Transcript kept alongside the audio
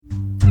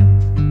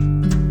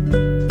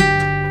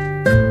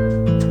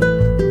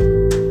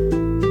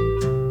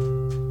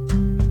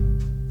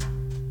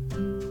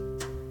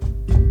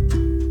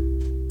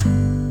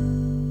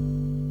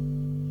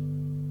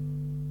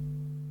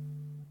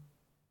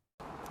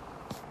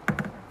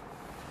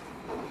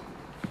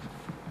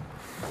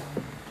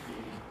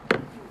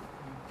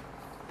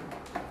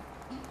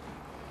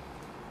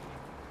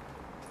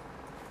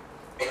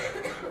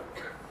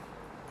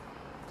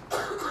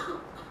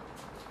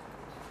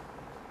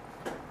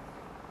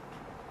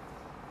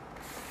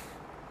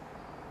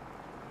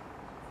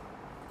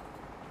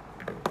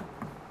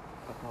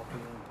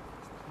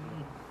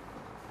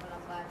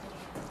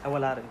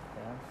wala rin.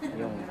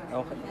 Yung,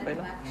 okay, okay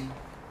lang.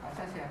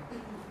 Asa siya?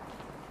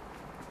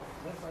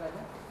 Wala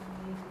na?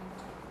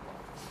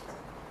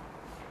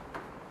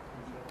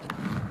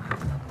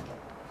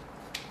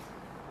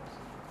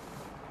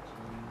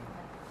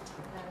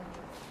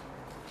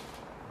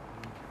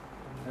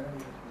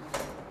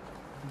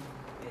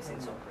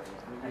 Essence of prayer.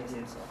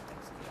 Essence of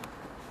thanksgiving.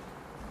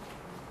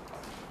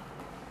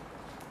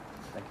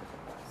 Thank you.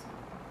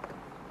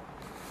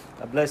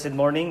 A blessed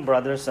morning,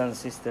 brothers and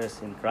sisters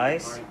in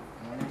Christ.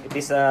 It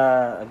is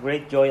a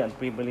great joy and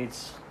privilege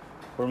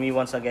for me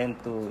once again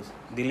to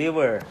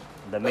deliver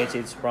the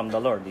message from the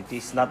Lord. It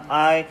is not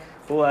I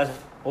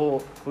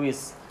who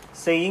is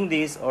saying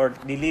this or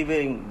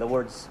delivering the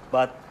words,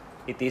 but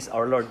it is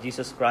our Lord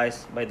Jesus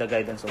Christ by the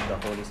guidance of the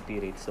Holy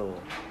Spirit. So,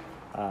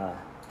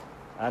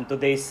 and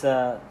today's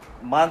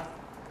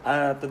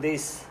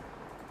today's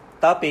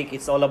topic,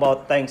 it's all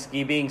about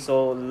Thanksgiving.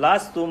 So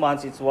last 2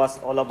 months, it was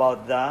all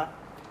about the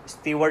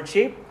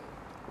stewardship,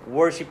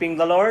 worshiping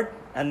the Lord,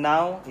 and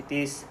now it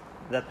is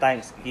the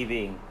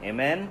Thanksgiving.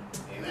 Amen?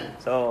 Amen.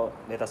 So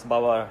let us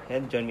bow our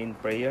head, join me in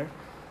prayer.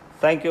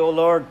 Thank you, O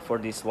Lord, for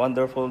this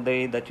wonderful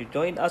day that you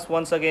joined us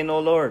once again, O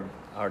Lord,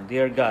 our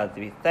dear God.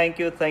 We thank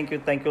you,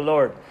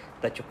 Lord,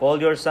 that you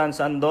call your sons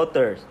and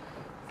daughters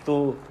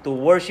to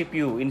worship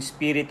you in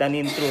spirit and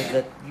in truth,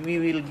 that we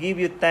will give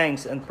you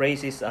thanks and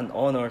praises and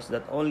honors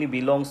that only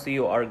belongs to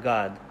you, our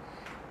God.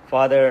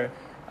 Father,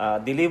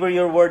 deliver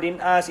your word in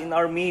us, in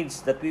our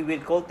midst, that we will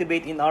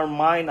cultivate in our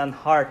mind and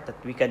heart,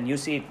 that we can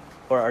use it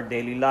for our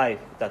daily life,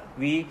 that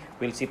we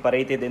will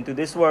separate it into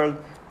this world,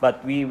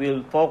 but we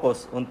will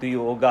focus onto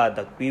you, O God,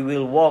 that we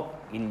will walk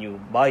in you,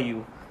 by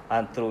you,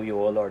 and through you,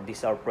 O Lord. This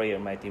is our prayer,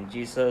 mighty name of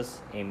Jesus.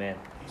 Amen.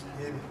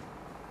 Amen.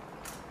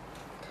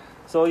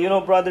 So,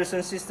 brothers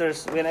and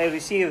sisters, when I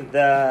received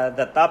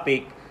the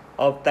topic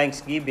of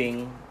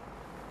Thanksgiving,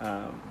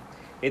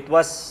 it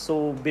was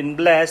so been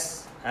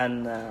blessed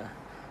and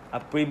a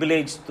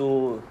privilege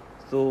to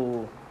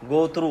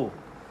go through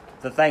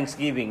the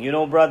Thanksgiving.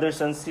 Brothers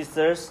and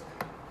sisters,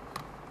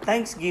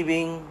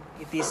 Thanksgiving,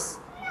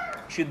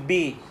 should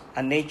be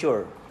a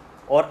nature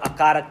or a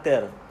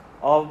character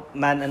of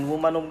man and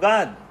woman of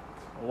God.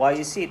 Why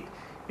is it?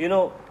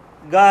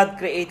 God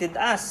created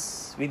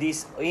us with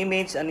His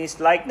image and His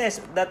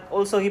likeness, that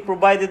also He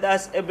provided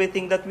us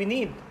everything that we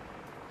need.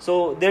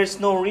 So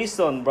there's no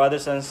reason,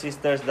 brothers and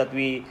sisters, that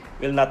we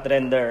will not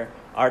render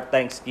our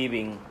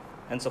thanksgiving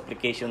and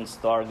supplications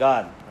to our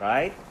God,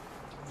 right?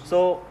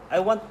 So I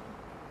want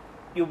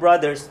you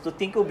brothers to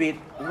think of it.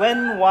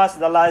 When was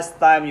the last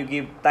time you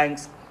give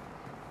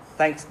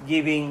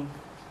thanksgiving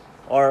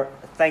or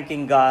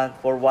thanking God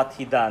for what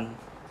He done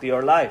to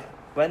your life?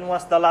 When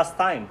was the last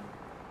time?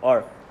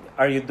 Or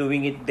are you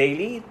doing it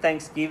daily,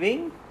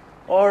 Thanksgiving?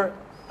 Or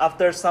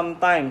after some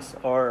times,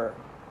 or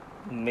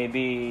maybe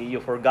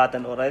you've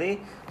forgotten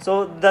already?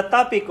 So the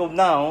topic of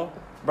now,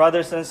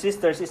 brothers and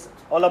sisters, is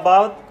all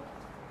about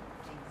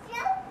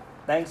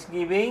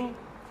Thanksgiving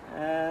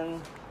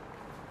and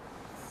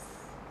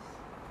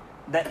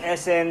the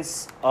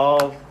essence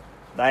of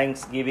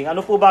Thanksgiving.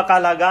 Ano po ba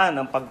kahalagaan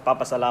ng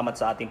pagpapasalamat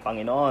sa ating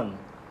Panginoon?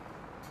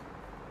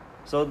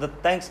 So the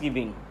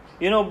Thanksgiving.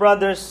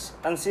 Brothers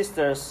and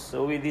sisters,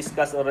 so we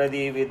discussed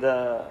already with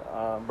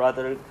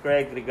Brother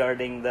Craig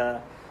regarding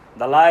the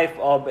life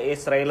of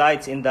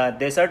Israelites in the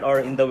desert or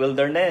in the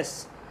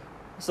wilderness.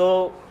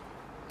 So,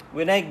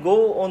 when I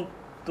go on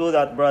to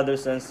that,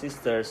 brothers and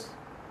sisters,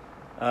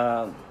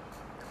 400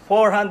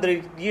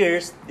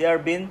 years they are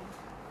been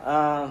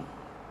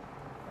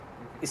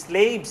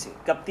slaves,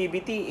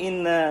 captivity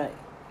in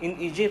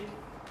Egypt,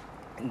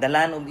 in the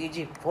land of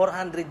Egypt,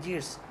 400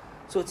 years.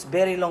 So it's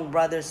very long,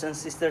 brothers and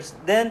sisters.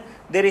 Then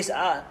there is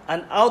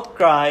an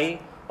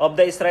outcry of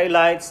the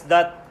Israelites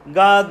that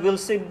God will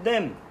save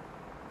them.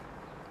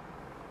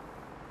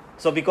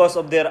 So because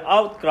of their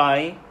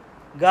outcry,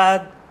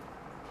 God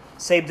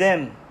saved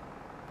them.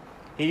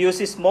 He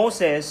uses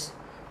Moses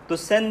to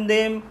send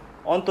them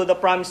onto the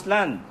promised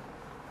land.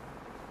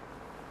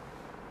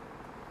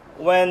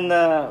 When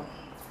the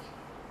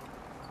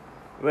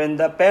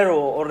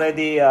Pharaoh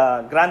already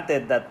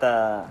granted that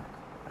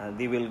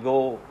they will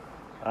go,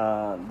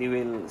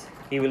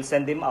 he will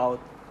send them out.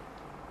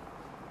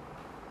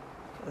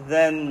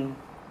 Then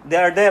they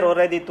are there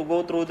already to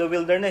go through the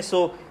wilderness.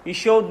 So He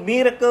showed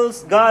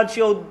miracles. God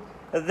showed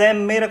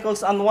them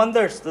miracles and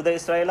wonders to the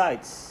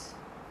Israelites.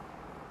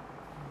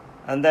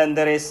 And then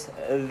there is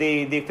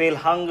they feel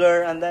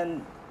hunger, and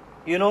then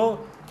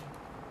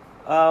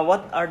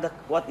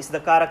what is the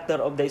character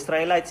of the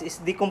Israelites is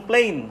they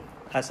complain,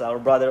 as our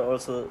brother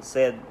also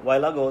said a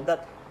while ago,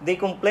 that they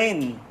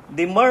complain,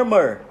 they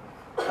murmur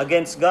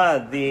against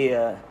God.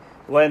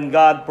 When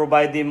God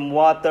provided them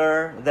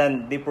water,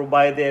 then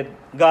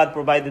God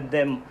provided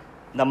them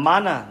the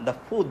manna, the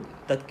food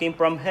that came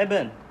from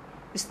heaven.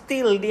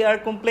 Still, they are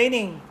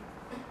complaining.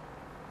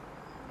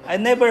 I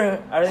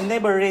never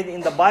read in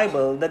the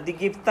Bible that they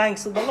give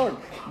thanks to the Lord.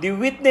 They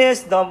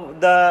witness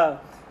the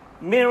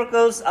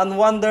miracles and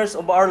wonders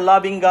of our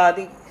loving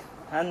God,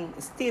 and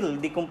still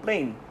they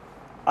complain.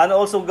 And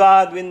also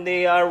God, when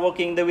they are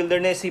walking in the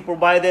wilderness, He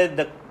provided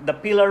the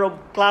pillar of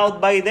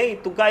cloud by day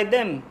to guide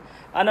them,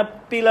 and a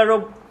pillar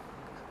of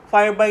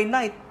fire by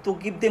night to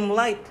give them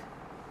light.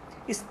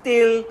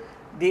 Still,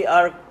 they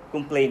are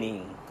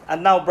complaining.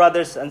 And now,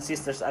 brothers and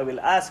sisters, I will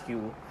ask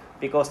you,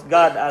 because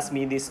God asked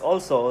me this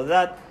also,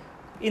 that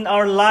in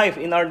our life,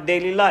 in our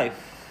daily life,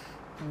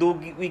 do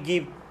we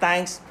give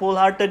thanks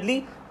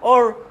full-heartedly?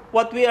 Or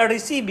what we are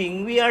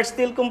receiving, we are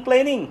still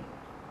complaining?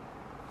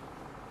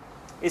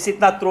 Is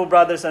it not true,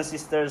 brothers and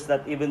sisters,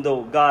 that even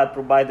though God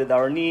provided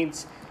our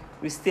needs,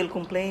 we still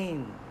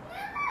complain?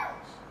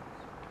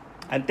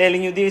 I'm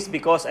telling you this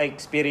because I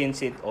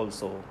experience it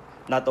also.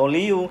 Not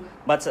only you,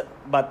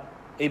 but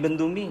even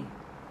to me.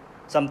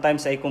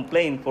 Sometimes I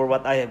complain for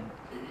what I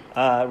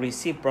have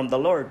received from the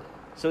Lord.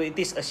 So it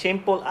is a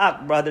shameful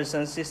act, brothers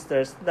and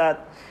sisters,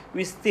 that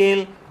we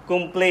still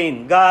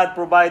complain. God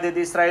provided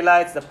the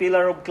Israelites the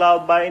pillar of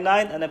cloud by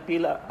night, and a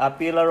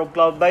pillar of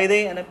cloud by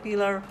day, and a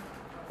pillar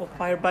of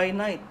fire by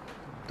night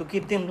to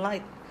give them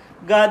light.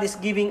 God is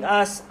giving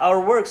us our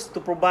works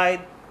to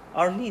provide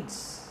our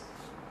needs.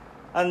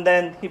 And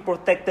then He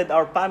protected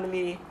our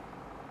family.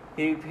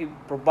 He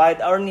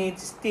provided our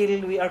needs.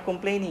 Still, we are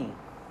complaining.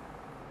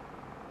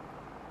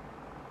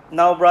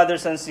 Now,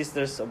 brothers and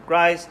sisters of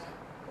Christ,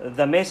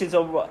 the message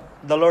of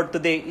the Lord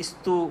today is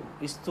to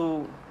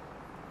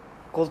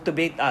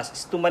cultivate us,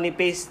 is to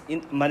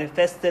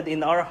manifested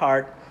in our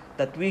heart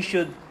that we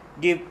should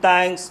give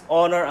thanks,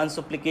 honor, and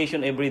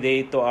supplication every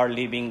day to our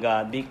living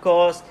God,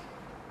 because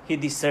He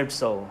deserves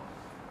so.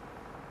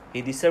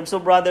 He deserves so,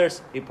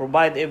 brothers. He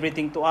provides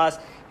everything to us.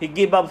 He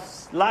gave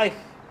us life.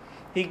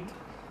 He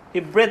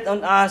breathed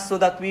on us so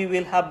that we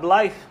will have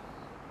life.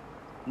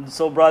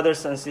 So,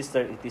 brothers and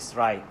sisters, it is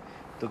right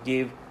to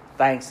give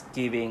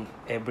thanksgiving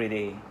every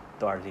day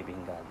to our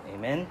living God.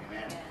 Amen?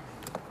 Amen.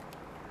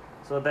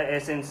 So, the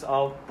essence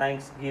of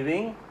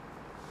thanksgiving.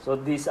 So,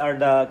 these are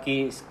the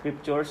key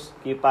scriptures,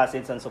 key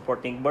passage and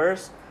supporting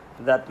verse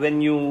that when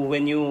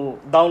you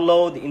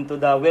download into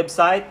the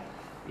website,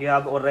 you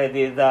have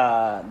already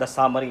the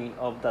summary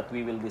of that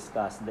we will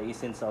discuss, the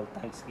essence of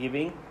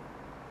thanksgiving.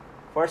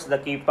 First, the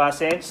key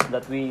passage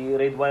that we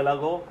read while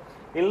ago.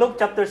 In Luke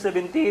chapter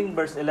 17,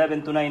 verse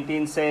 11 to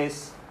 19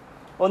 says,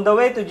 "On the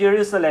way to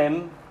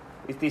Jerusalem,"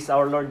 it is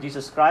our Lord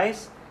Jesus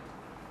Christ,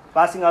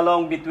 "passing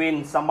along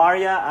between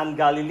Samaria and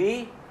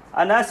Galilee,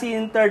 and as He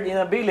entered in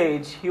a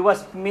village, He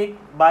was met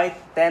by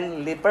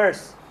 10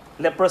 lepers."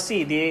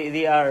 Leprosy,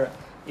 they are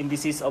in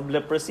disease of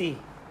leprosy,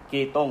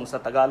 kitong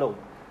sa Tagalog.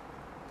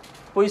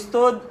 "Who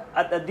stood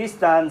at a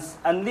distance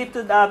and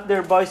lifted up their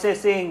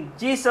voices, saying,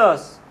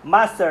 'Jesus,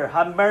 Master,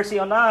 have mercy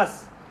on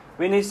us.'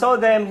 When He saw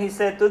them, He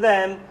said to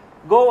them,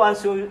 'Go and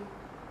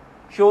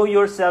show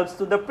yourselves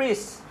to the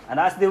priests.'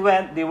 And as they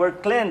went, they were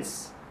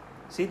cleansed."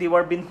 See, they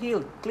were being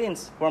healed,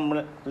 cleansed from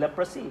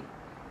leprosy.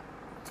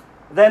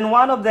 "Then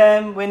one of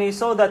them, when he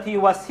saw that he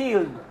was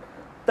healed,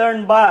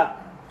 turned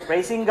back,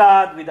 praising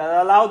God with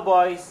a loud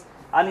voice,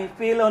 and he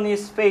fell on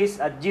his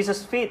face at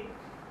Jesus' feet,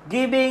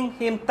 giving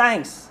Him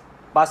thanks."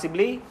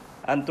 Possibly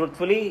and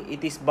truthfully,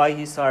 it is by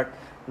his heart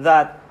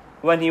that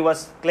when he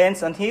was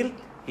cleansed and healed,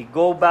 he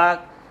go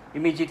back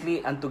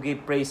immediately and to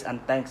give praise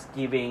and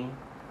thanksgiving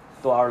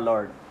to our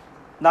Lord.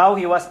 Now,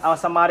 he was a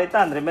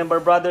Samaritan. Remember,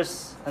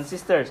 brothers and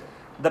sisters,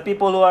 the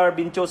people who are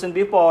been chosen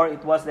before,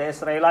 it was the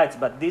Israelites,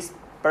 but this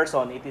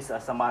person, it is a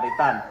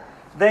Samaritan.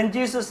 Then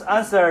Jesus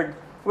answered,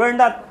 "Were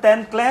not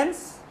 10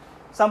 cleansed?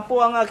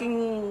 10 ang aking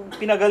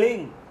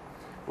pinagaling.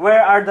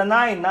 Where are the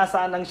 9?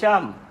 Nasaan ang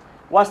 9?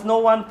 Was no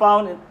one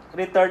found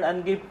return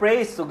and give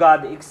praise to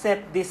God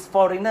except this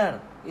foreigner,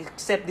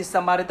 except this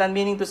Samaritan?"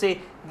 Meaning to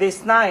say,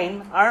 these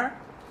 9 are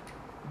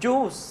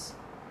Jews,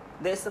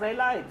 the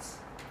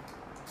Israelites.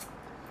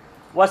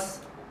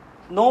 Was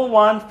no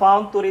one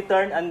found to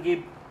return and give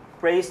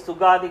praise to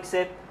God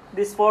except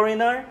this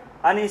foreigner?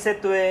 And He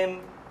said to him,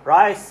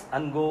 "Rise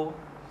and go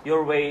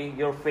your way,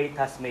 your faith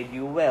has made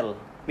you well."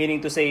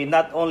 Meaning to say,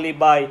 not only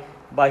by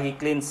He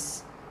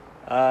cleansed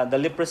the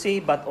leprosy,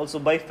 but also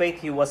by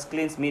faith he was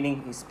cleansed,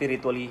 meaning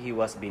spiritually he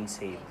was being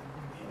saved.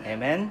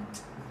 Amen?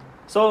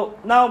 So,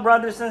 now,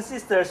 brothers and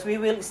sisters, we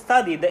will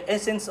study the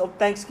essence of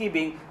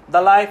thanksgiving, the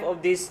life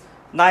of these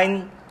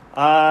 9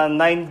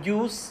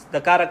 Jews,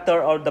 the character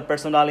or the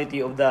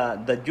personality of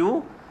the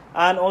Jew,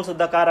 and also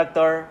the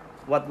character,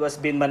 what was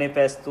being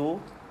manifest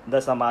to the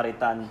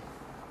Samaritan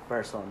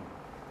person.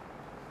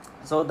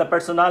 So, the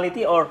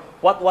personality or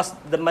what was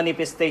the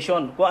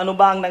manifestation? Kung ano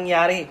ba ang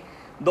nangyari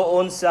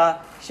doon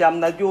sa 9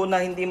 na Jew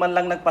na hindi man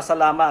lang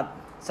nagpasalamat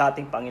sa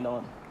ating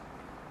Panginoon.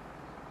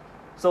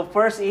 So,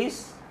 first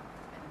is,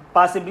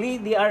 possibly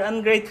they are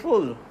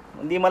ungrateful.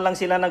 Hindi man lang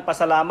sila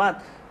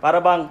nagpasalamat. Para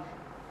bang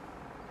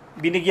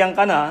binigyan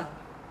ka na,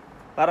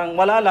 parang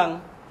wala lang,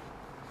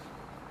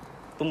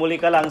 tumuli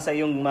ka lang sa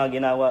iyong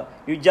mga ginawa.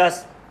 You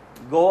just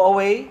go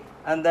away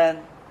and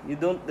then you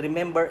don't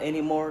remember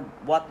anymore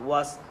what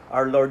was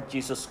our Lord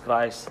Jesus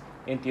Christ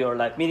into your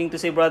life. Meaning to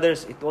say,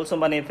 brothers, it also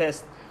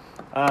manifests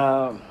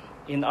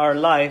in our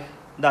life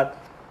that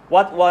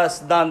what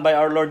was done by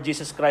our Lord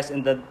Jesus Christ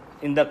in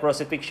the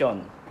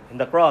crucifixion, in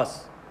the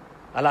cross.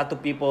 A lot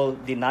of people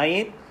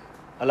deny it.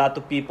 A lot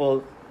of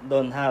people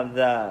don't have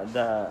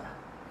the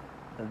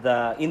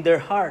in their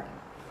heart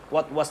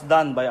what was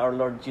done by our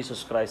Lord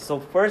Jesus Christ. So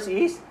first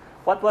is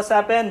what was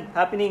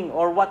happening,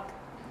 or what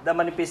the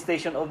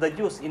manifestation of the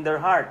Jews in their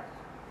heart.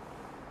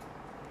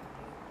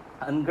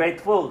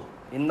 Ungrateful.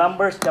 In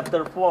Numbers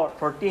chapter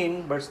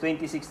 14, verse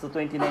 26 to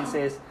 29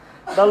 says,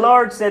 "The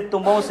Lord said to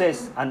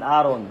Moses and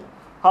Aaron,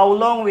 how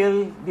long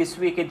will this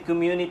wicked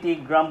community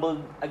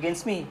grumble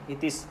against me?"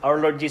 It is our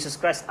Lord Jesus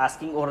Christ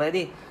asking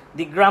already.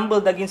 They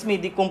grumbled against me.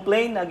 They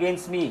complained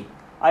against me.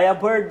 I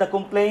have heard the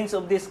complaints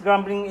of these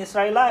grumbling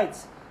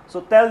Israelites. So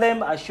tell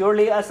them, as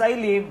surely as I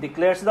live,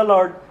 declares the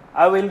Lord,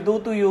 I will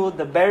do to you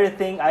the very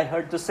thing I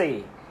heard to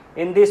say.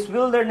 In this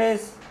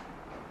wilderness,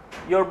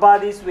 your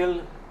bodies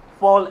will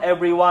fall,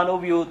 every one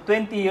of you,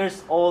 20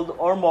 years old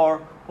or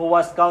more, who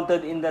was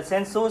counted in the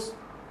census,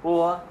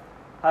 who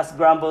has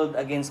grumbled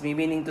against me.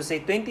 Meaning to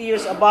say, 20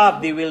 years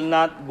above, they will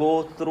not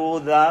go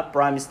through the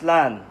promised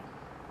land.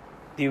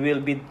 They will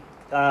be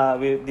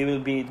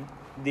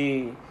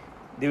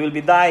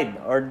died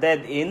or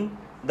dead in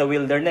the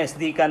wilderness.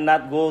 They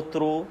cannot go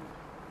through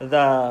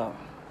the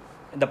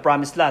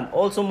promised land.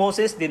 Also,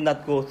 Moses did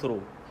not go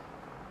through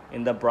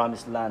in the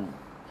promised land.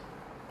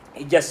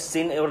 He just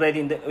seen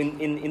already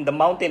in the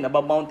mountain,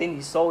 above mountain.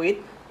 He saw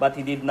it, but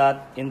he did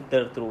not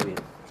enter through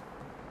it.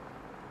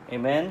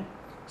 Amen.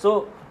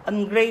 So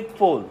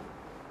ungrateful.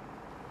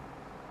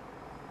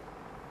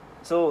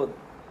 So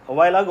a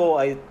while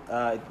ago, it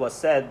was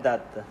said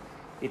that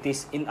it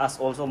is in us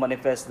also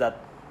manifest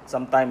that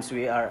sometimes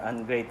we are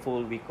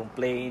ungrateful. We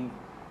complain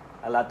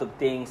a lot of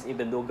things,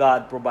 even though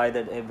God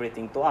provided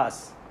everything to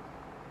us.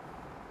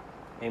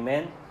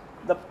 Amen.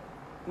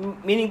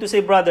 Meaning to say,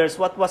 brothers,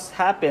 what was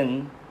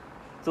happened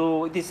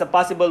to, it is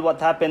possible what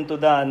happened to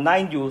the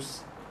 9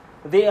 Jews.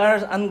 They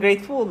are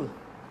ungrateful.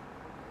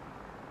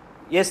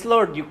 Yes,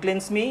 Lord, you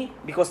cleanse me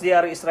because they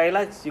are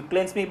Israelites. You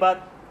cleanse me,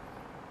 but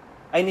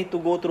I need to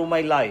go through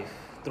my life,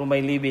 through my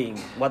living.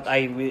 What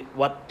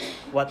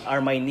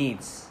are my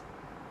needs?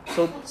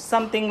 So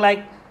something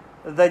like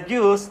the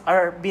Jews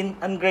are being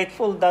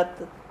ungrateful that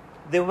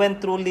they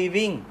went through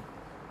living,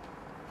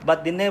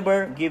 but they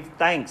never give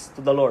thanks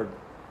to the Lord.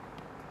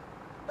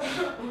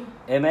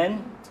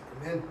 Amen.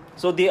 Amen.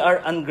 So they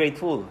are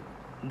ungrateful.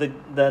 The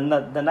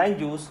 9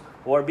 Jews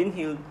who are being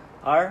healed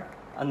are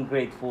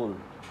ungrateful.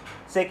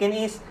 Second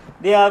is,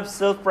 they have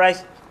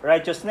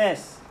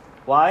self-righteousness.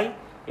 Why?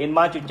 In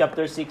Matthew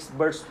chapter 6,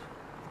 verse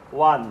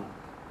 1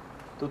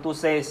 to 2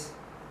 says,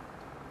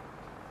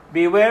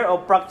 "Beware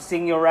of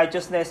practicing your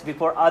righteousness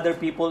before other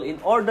people in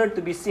order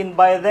to be seen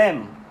by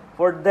them.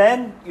 For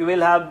then you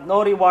will have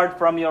no reward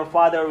from your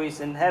Father who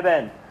is in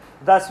heaven.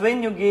 Thus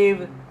when you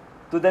give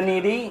to the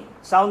needy,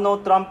 sound no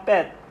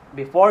trumpet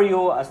before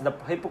you as the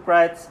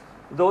hypocrites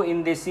do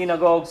in the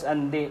synagogues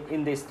and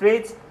in the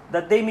streets,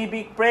 that they may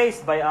be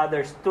praised by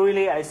others.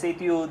 Truly I say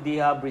to you,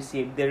 they have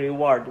received their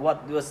reward."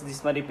 What was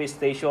this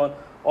manifestation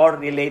or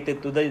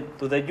related to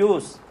the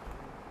Jews?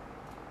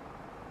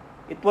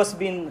 It was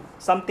been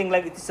something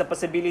like, it is a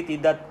possibility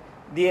that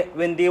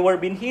when they were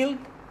being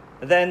healed,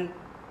 then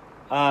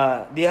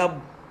they have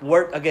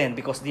work again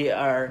because they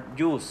are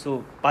Jews.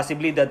 So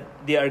possibly that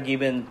they are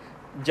given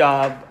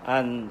job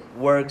and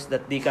works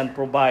that they can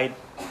provide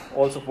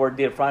also for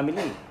their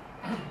family.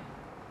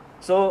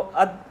 So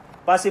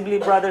possibly,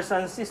 brothers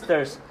and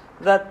sisters,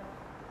 that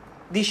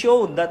they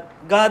showed that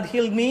God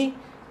healed me,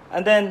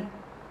 and then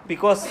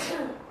because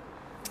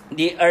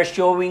they are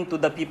showing to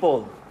the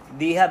people,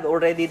 they have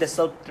already the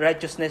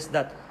self-righteousness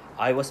that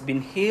I was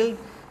being healed,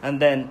 and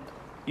then,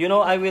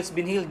 I was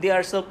being healed. They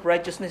are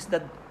self-righteousness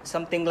that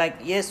something like,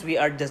 yes, we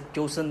are just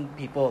chosen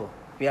people.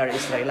 We are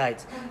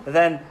Israelites.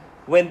 Then,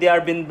 when they are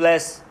being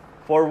blessed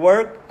for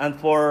work and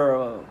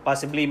for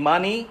possibly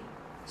money,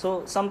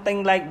 so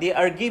something like they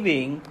are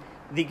giving,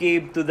 they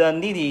give to the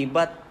needy,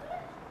 but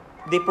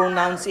they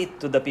pronounce it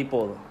to the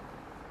people.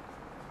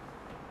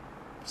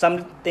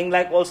 Something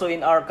like also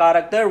in our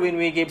character, when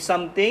we give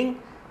something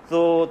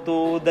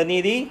to the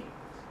needy,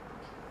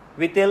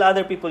 we tell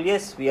other people,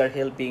 yes, we are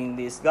helping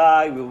this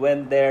guy, we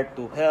went there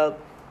to help.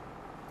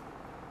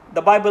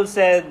 The Bible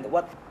said,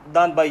 what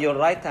done by your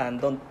right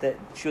hand,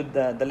 should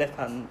the left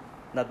hand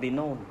not be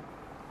known.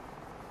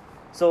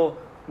 So,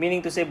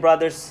 meaning to say,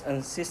 brothers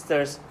and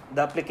sisters,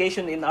 the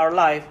application in our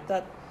life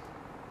that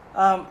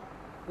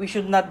we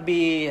should not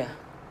be,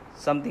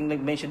 something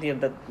like mentioned here,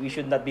 that we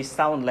should not be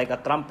sound like a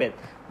trumpet,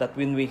 that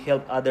when we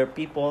help other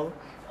people,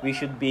 we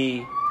should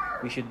be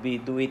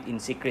do it in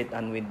secret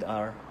and with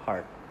our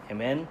heart.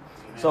 Amen?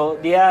 So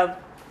they have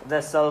the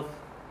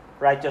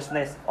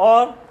self-righteousness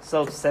or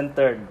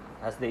self-centered,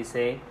 as they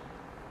say.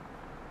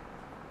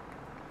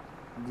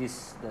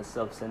 The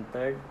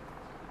self-centered.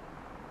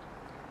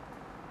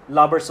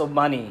 Lovers of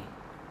money.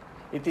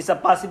 It is a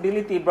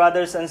possibility,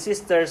 brothers and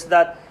sisters,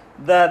 that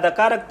the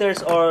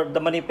characters or the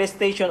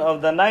manifestation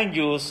of the 9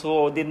 Jews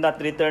who did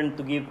not return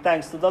to give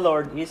thanks to the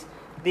Lord is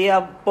they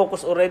have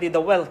focused already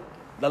the wealth,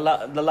 the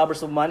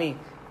lovers of money.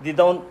 They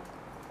don't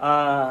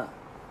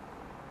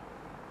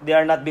they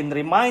are not been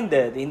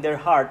reminded in their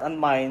heart and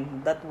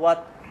mind that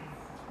what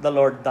the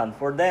Lord done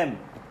for them.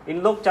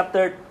 In Luke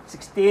chapter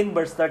 16,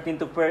 verse 13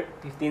 to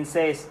 15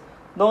 says,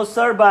 "No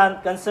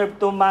servant can serve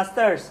two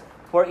masters,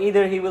 for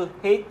either he will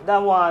hate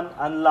the one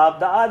and love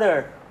the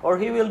other, or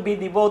he will be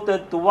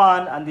devoted to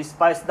one and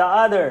despise the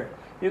other.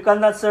 You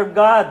cannot serve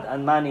God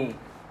and money."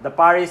 The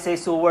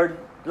Pharisees who were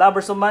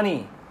lovers of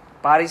money,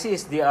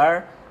 Pharisees, they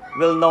are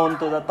well known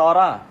to the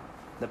Torah,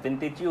 the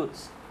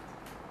Pentateuch,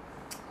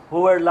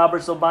 who were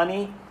lovers of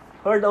money,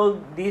 heard all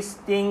these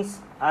things,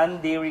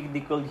 and they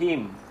ridiculed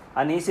him.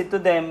 And he said to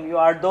them, "You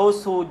are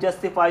those who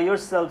justify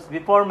yourselves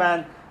before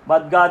man,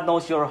 but God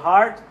knows your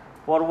heart,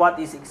 for what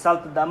is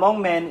exalted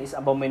among men is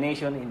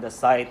abomination in the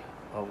sight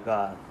of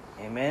God."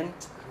 Amen?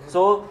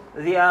 So,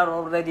 they are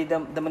already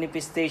the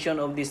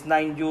manifestation of these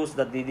 9 Jews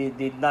that they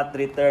did not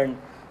return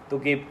to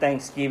give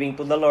thanksgiving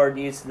to the Lord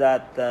is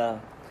that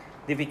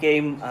they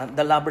became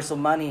the lovers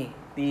of money.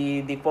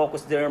 They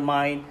focused their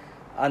mind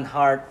and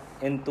heart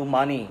into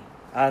money.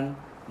 And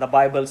the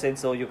Bible said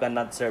so, you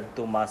cannot serve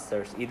two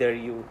masters. Either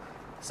you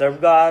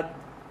serve God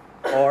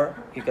or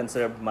you can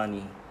serve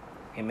money.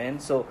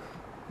 Amen? So,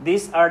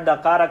 these are the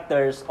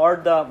characters or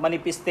the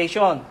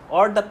manifestation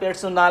or the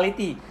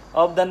personality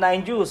of the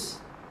 9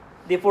 Jews.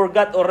 They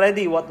forgot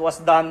already what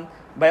was done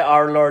by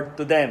our Lord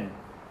to them.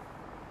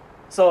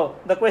 So,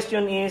 the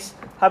question is,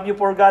 have you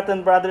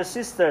forgotten, brothers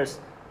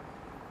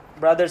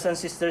and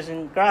sisters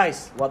in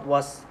Christ, what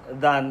was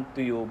done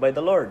to you by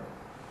the Lord?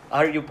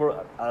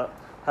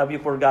 Have you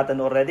forgotten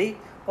already?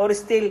 Or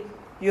still,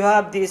 you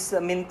have this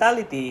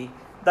mentality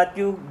that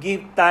you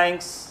give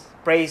thanks,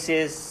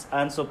 praises,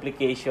 and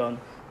supplication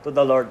to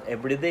the Lord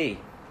every day?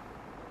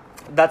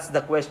 That's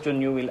the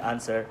question you will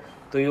answer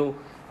to you.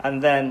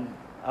 And then,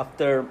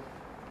 after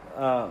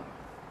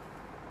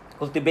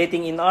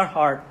cultivating in our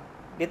heart,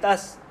 let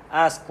us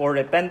ask for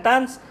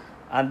repentance.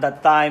 And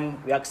that time,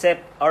 we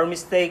accept our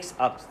mistakes,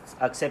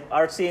 accept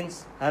our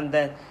sins, and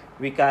then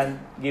we can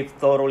give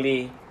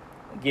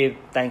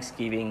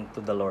thanksgiving to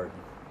the Lord.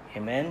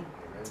 Amen?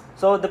 Amen.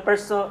 So, the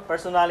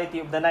personality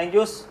of the 9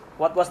 Jews,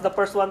 what was the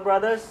first one,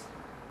 brothers?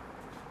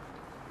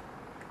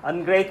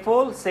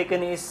 Ungrateful.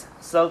 Second is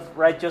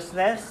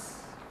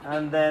self-righteousness.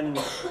 And then,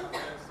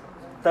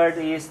 third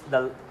is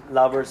the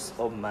lovers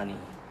of money.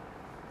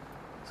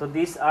 So,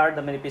 these are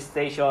the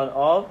manifestation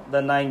of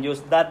the 9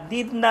 Jews that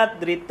did not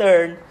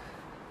return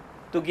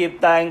to give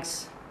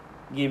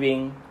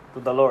thanksgiving to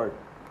the Lord.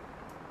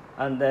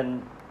 And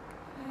then,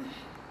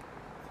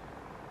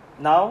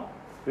 now,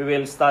 we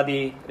will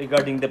study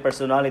regarding the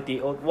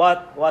personality of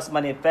what was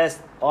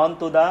manifest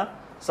onto the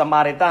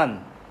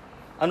Samaritan.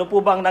 Ano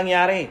po ba ang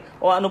nangyari?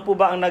 O ano po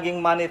ba ang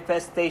naging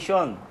manifesto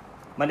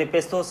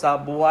sa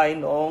buhay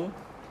noong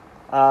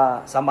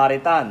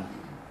Samaritan?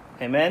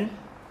 Amen?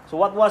 So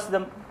what was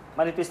the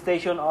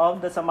manifestation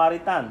of the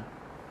Samaritan?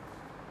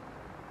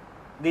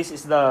 This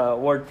is the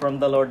word from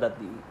the Lord that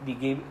He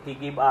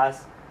gave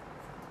us.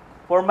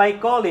 "For my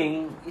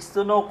calling is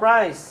to know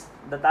Christ,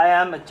 that I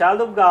am a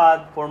child of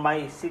God, for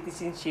my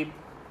citizenship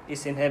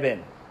is in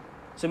heaven."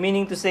 So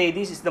meaning to say,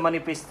 this is the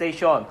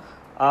manifestation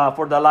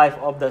for the life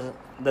of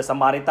the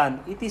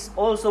Samaritan. It is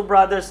also,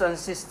 brothers and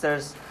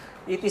sisters,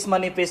 it is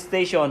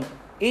manifestation,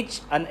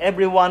 each and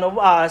every one of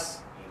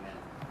us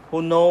who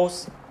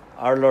knows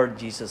our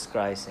Lord Jesus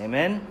Christ.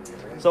 Amen?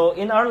 So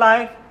in our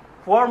life,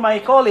 for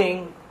my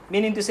calling,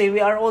 meaning to say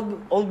we are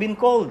all been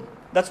called.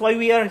 That's why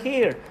we are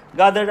here,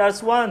 gathered as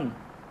one.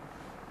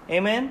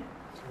 Amen?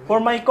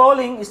 "For my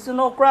calling is to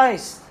know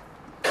Christ,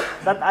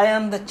 that I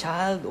am the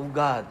child of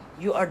God."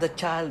 You are the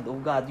child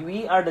of God.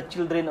 We are the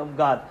children of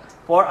God.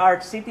 For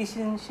our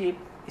citizenship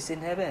is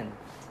in heaven.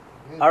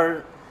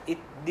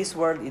 This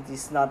world, it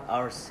is not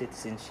our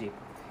citizenship.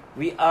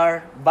 We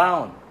are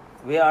bound.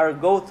 We are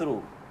go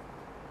through.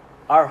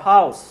 Our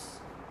house,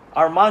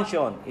 our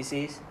mansion,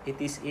 it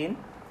is in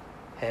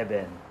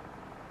heaven.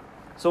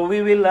 So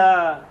we will,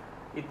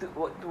 it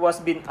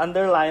was been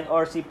underlined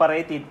or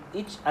separated,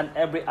 each and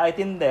every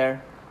item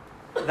there,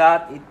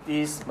 that it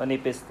is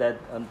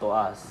manifested unto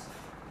us.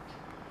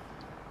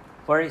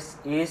 First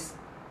is,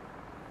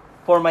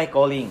 "For my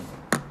calling."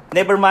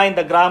 Never mind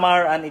the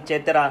grammar and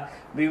etc.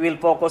 We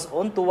will focus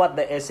on to what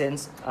the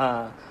essence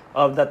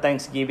of the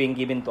thanksgiving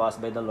given to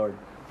us by the Lord.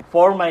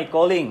 For my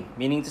calling,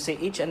 meaning to say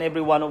each and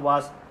every one of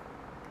us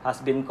has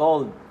been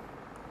called.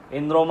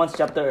 In Romans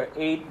chapter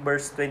 8,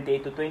 verse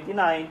 28 to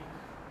 29,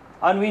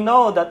 "And we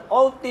know that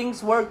all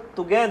things work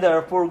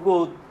together for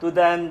good to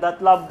them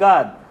that love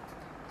God,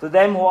 to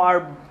them who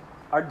are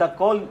the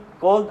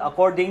called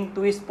according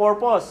to His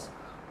purpose,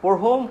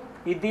 for whom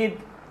He did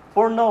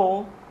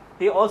foreknow,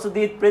 He also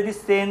did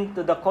predestine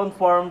to the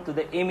conform to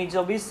the image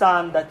of His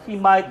Son, that He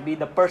might be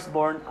the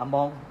firstborn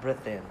among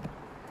brethren."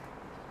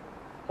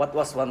 What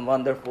was one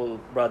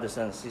wonderful, brothers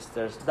and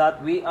sisters,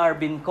 that we are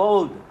being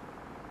called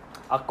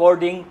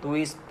according to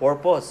His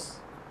purpose.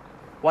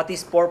 What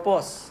is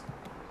purpose?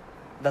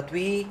 That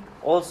we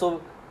also,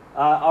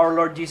 our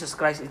Lord Jesus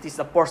Christ, it is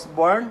the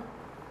firstborn,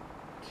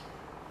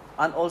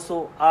 and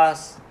also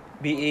us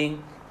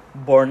being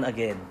born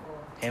again.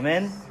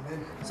 Amen?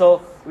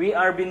 So, we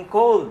are being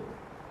called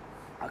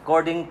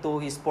according to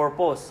His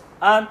purpose.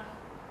 And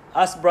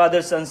as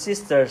brothers and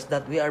sisters,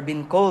 that we are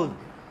being called,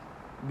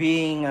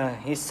 being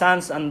His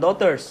sons and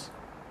daughters.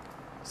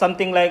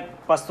 Something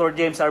like Pastor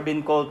James are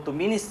being called to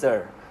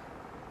minister.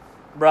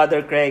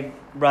 Brother Craig,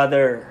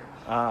 Brother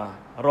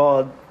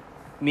Rod,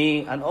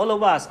 me, and all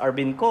of us are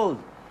being called.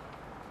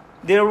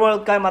 There will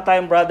come a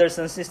time, brothers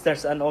and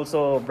sisters, and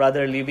also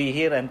Brother Levi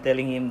here, I'm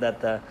telling him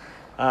that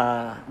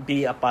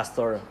be a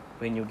pastor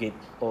when you get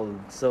old.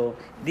 So,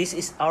 this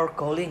is our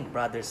calling,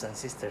 brothers and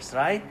sisters,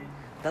 right?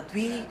 That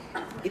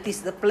it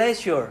is the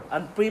pleasure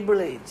and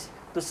privilege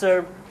to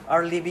serve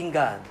our living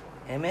God.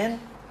 Amen?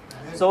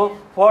 So,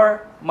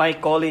 for my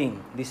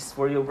calling, this is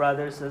for you,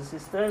 brothers and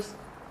sisters.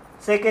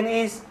 Second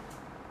is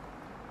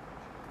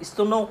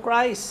to know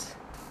Christ.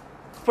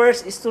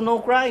 First is to know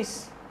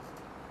Christ.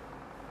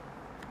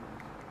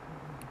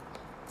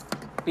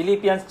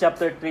 Philippians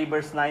chapter 3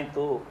 verse 9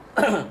 to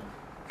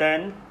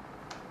 10.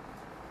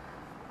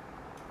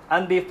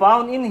 And be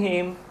found in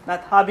Him,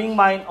 not having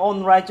mine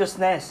own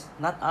righteousness,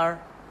 not our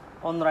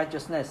own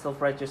righteousness,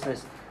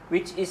 self-righteousness,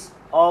 which is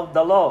of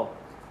the law,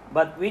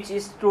 but which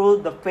is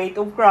through the faith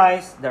of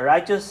Christ, the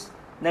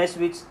righteousness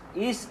which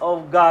is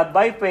of God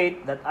by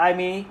faith, that I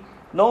may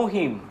know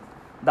Him,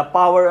 the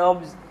power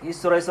of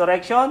His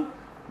resurrection,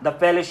 the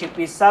fellowship of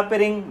His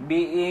suffering,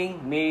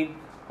 being made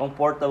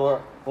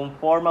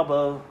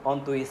conformable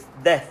unto His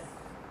death.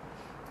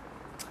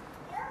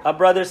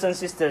 Brothers and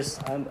sisters,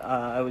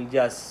 I will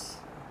just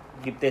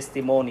give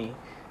testimony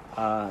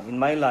in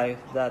my life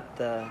that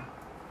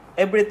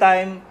every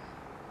time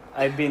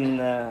I've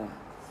been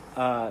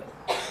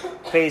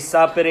face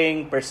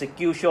suffering,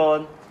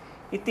 persecution,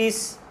 it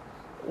is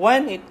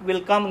when it will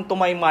come into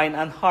my mind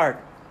and heart,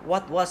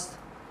 what was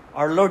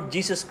our Lord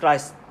Jesus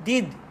Christ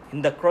did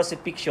in the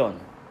crucifixion.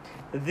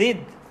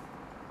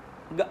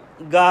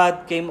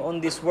 God came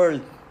on this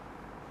world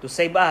to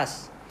save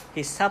us.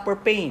 He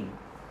suffered pain.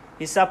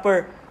 He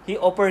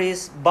offered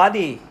His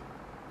body.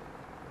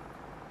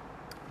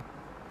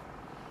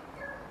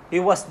 He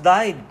was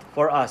died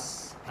for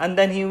us. And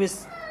then He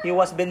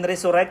was been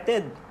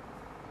resurrected.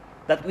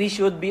 That we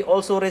should be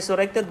also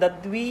resurrected.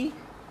 That we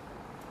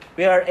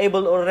are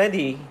able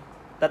already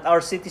that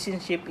our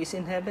citizenship is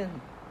in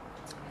heaven.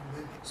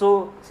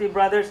 So, see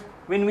brothers,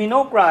 when we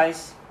know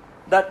Christ,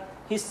 that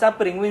His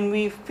suffering, when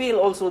we feel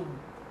also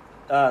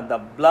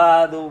the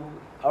blood of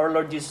our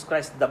Lord Jesus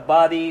Christ, the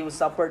body who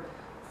suffered,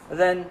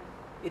 then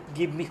it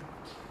give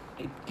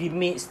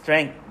me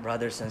strength,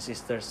 brothers and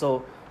sisters.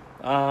 So,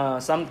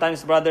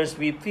 sometimes, brothers,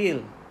 we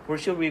feel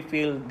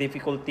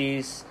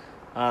difficulties,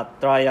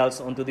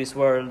 trials onto this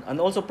world, and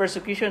also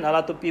persecution. A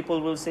lot of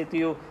people will say to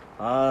you,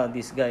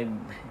 this guy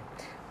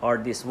or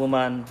this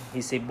woman,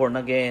 he's a born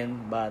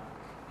again, but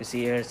you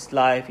see his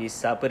life, he's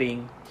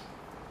suffering.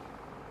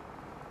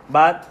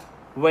 But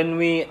when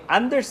we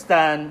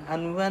understand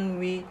and when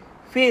we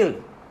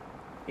feel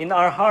in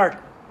our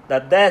heart the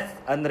death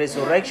and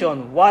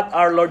resurrection, what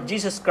our Lord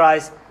Jesus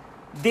Christ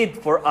did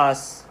for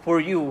us,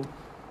 for you,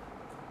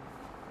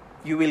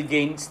 you will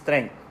gain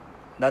strength.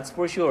 That's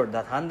for sure.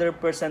 That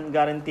 100%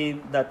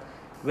 guaranteed that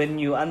when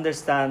you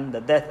understand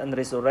the death and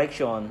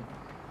resurrection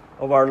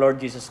of our Lord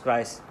Jesus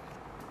Christ,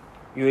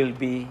 you will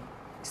be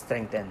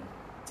strengthened.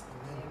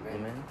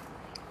 Amen.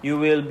 You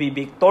will be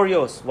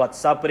victorious. What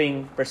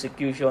suffering,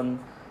 persecution,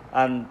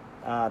 and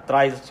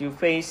trials you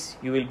face,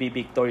 you will be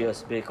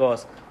victorious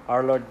because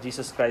our Lord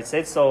Jesus Christ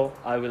said so,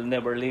 I will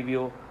never leave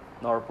you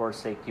nor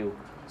forsake you.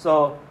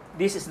 So,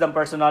 this is the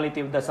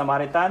personality of the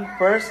Samaritan.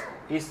 First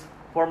is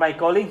for my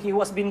calling, he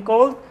was being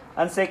called.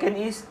 And second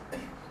is,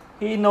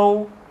 he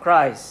know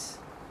Christ.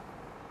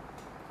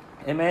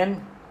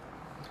 Amen?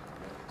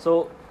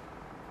 So,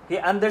 he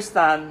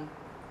understand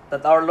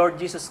that our Lord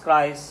Jesus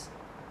Christ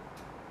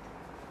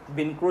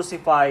been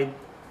crucified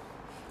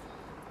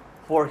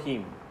for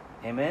him.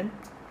 Amen?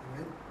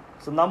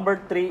 So,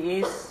 number 3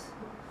 is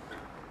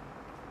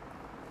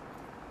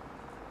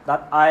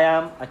that I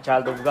am a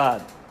child of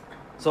God.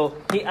 So,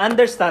 he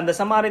understand, the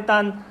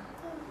Samaritan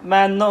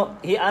man, no,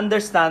 he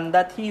understand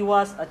that he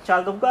was a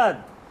child of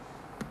God.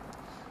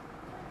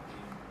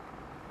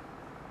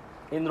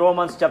 In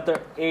Romans chapter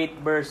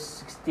 8,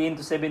 verse 16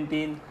 to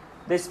 17,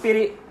 the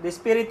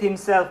Spirit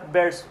Himself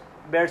bears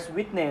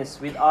witness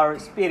with our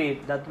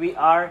spirit that we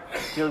are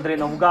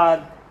children of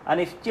God.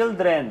 And if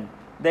children,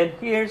 then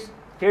heirs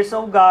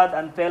of God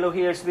and fellow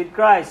heirs with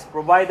Christ,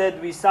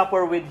 provided we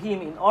suffer with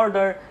Him in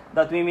order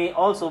that we may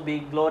also be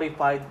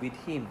glorified with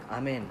Him.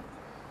 Amen.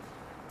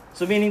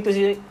 So meaning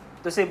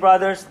to say,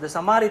 brothers, the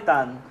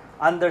Samaritan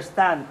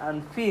understand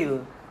and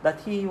feel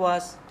that he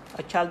was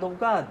a child of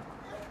God.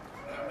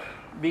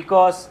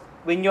 Because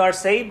when you are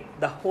saved,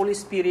 the Holy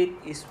Spirit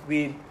is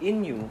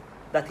within you,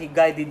 that He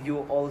guided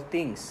you all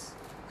things.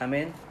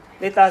 Amen?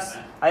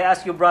 I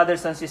ask you,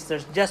 brothers and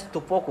sisters, just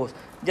to focus.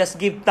 Just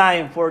give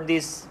time for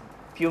these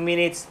few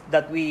minutes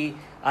that we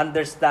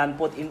understand,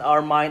 put in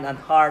our mind and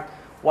heart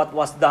what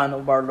was done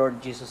of our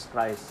Lord Jesus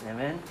Christ.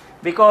 Amen?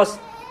 Because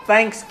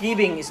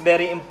thanksgiving is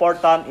very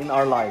important in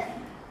our life.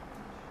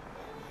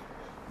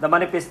 the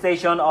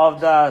manifestation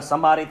of the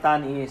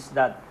Samaritan is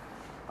that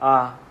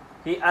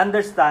he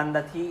understands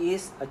that he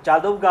is a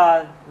child of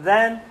God,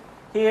 then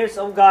hears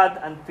of God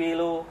and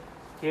fellow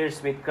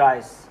hears with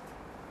Christ.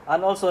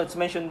 And also it's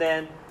mentioned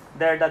then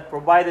there that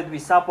provided we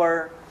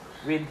suffer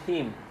with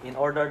Him in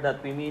order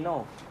that we may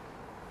know.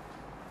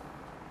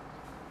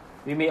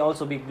 We may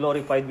also be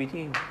glorified with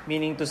Him.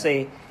 Meaning to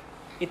say,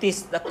 it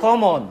is the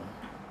common,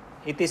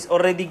 it is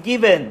already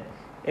given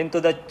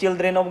into the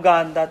children of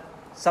God that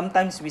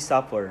sometimes we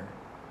suffer.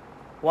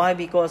 Why?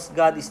 Because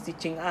God is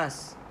teaching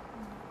us.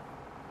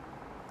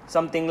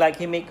 Something like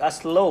He make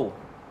us low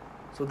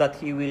so that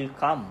He will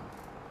come.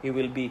 He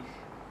will be,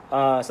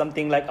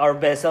 something like our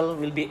vessel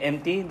will be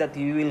empty, that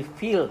He will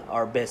fill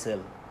our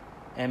vessel.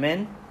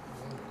 Amen?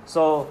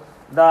 So,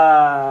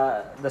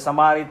 the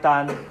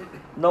Samaritan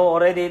know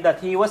already that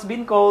he was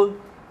being called,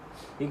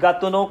 he got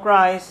to know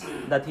Christ,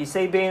 that He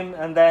saved him,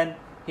 and then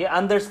he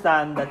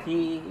understand that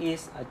he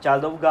is a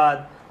child of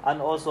God, and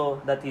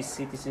also that his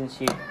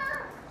citizenship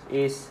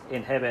is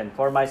in heaven.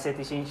 For my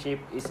citizenship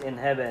is in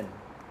heaven.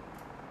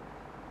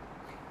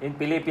 In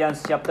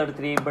Philippians chapter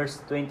 3,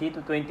 verse 20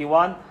 to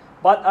 21,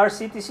 but our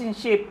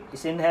citizenship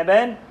is in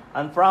heaven,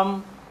 and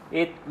from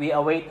it we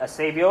await a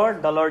Savior,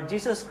 the Lord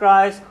Jesus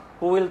Christ,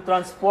 who will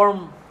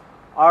transform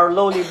our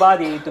lowly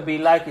body to be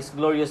like His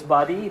glorious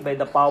body by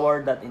the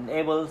power that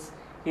enables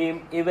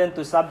Him even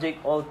to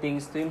subject all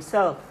things to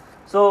Himself.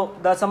 So,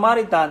 the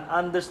Samaritan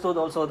understood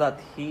also that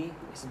he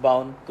is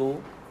bound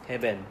to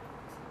heaven.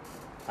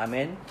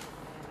 Amen?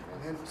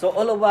 So,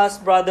 all of us,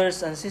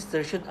 brothers and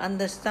sisters, should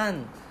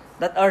understand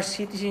that our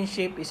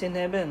citizenship is in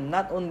heaven,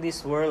 not on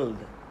this world,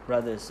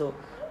 brothers. So,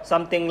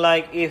 something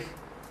like if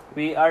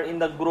we are in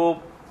the group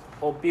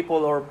of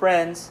people or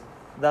friends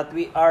that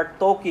we are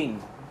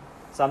talking,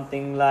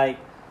 something like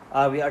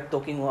we are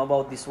talking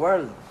about this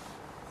world,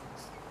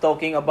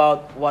 talking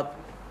about what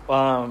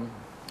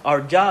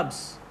our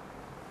jobs.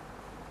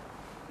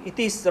 It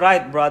is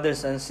right,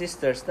 brothers and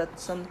sisters, that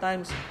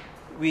sometimes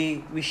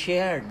we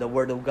share the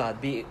Word of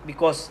God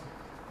because,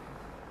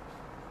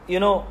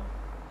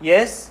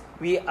 yes,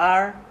 we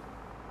are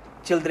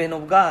children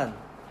of God.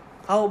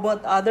 How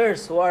about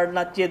others who are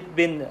not yet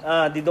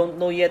they don't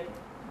know yet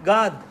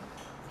God?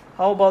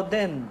 How about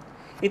them?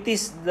 It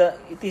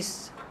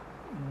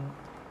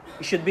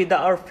should be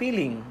our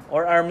feeling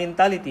or our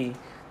mentality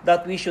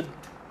that we should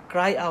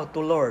cry out to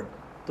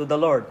the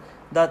Lord,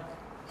 that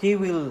He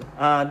will,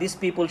 these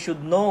people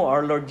should know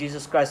our Lord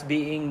Jesus Christ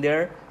being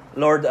their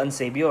Lord and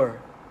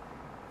Savior.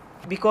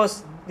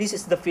 Because this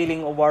is the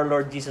feeling of our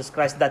Lord Jesus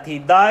Christ, that He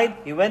died,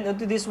 He went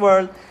into this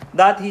world,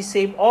 that He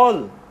saved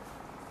all.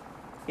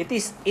 It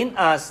is in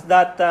us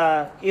that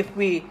if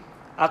we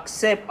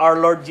accept our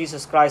Lord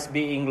Jesus Christ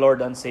being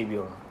Lord and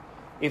Savior.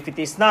 If it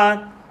is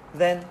not,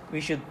 then we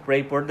should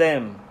pray for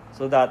them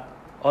so that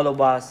all of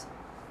us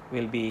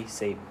will be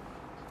saved.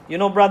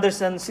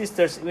 Brothers and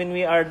sisters, when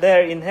we are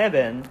there in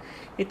heaven,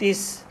 it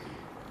is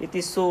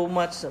so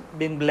much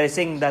been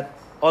blessing that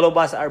all of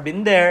us are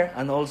been there,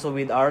 and also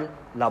with our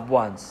loved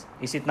ones.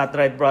 Is it not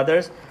right,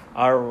 brothers?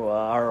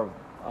 Our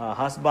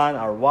husband,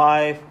 our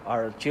wife,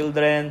 our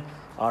children,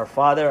 our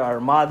father, our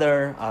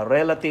mother, our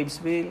relatives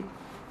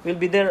will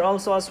be there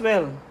also as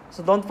well.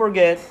 So don't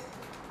forget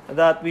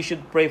that we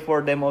should pray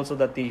for them also,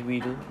 that they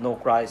will know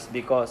Christ,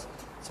 because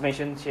it's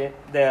mentioned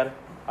there,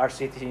 our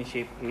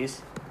citizenship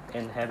is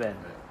in heaven.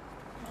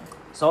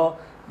 So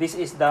this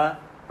is the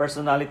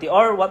personality,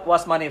 or what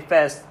was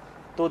manifest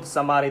to the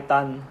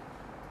Samaritan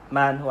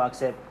man who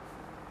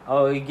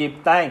he give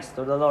thanks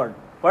to the Lord.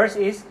 First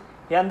is,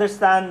 he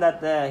understand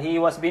that he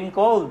was being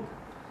called,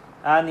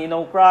 and he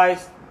know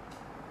Christ.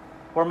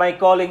 For my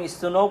calling is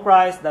to know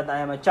Christ, that I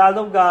am a child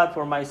of God,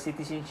 for my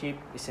citizenship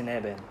is in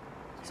heaven.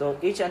 So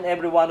each and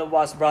every one of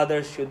us,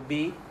 brothers, should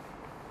be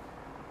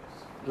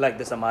like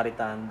the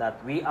Samaritan,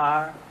 that we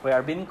are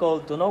being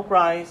called to know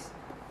Christ,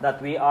 that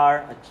we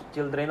are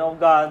children of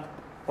God,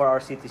 for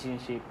our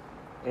citizenship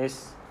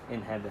is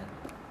in heaven.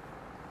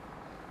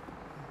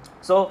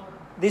 So,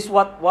 this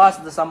what was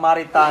the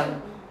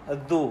Samaritan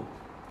do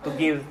to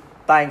give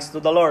thanks to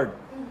the Lord.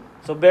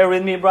 So, bear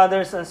with me,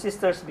 brothers and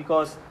sisters,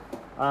 because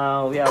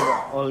we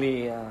have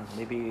only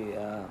maybe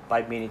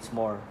 5 minutes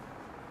more.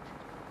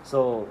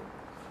 So,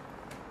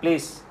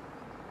 please,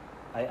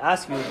 I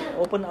ask you,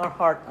 open our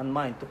heart and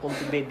mind to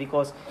cultivate,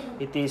 because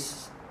it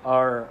is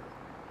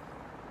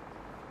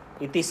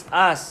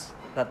us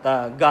that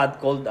God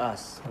called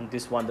us on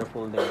this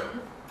wonderful day.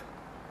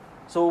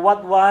 So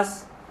what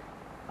was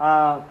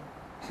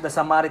the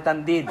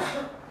Samaritan did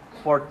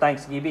for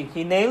Thanksgiving?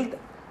 He knelt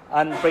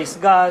and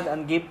praised God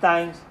and gave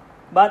thanks.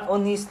 But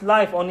on his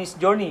life, on his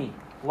journey,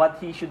 what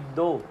he should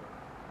do?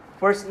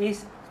 First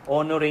is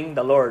honoring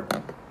the Lord.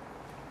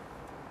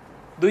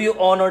 Do you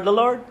honor the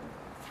Lord?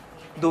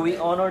 Do we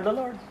honor the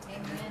Lord?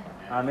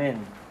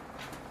 Amen.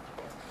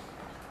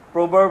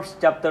 Proverbs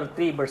chapter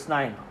 3, verse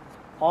 9.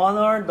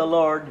 Honor the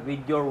Lord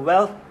with your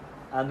wealth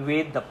and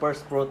with the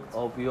first fruit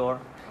of your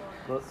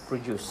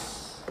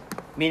produce.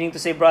 Meaning to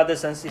say,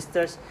 brothers and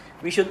sisters,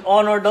 we should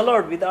honor the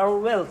Lord with our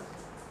wealth.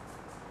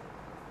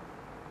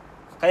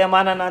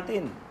 kayamanan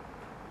natin.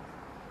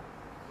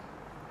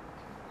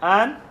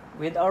 And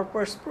with our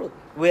first fruit,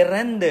 we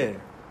render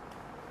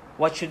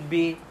what should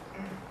be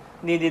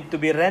needed to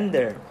be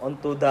rendered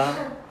unto the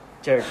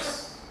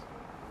church.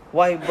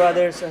 Why,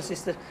 brothers and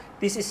sisters?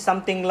 This is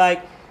something like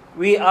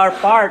we are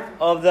part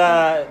of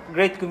the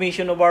Great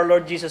Commission of our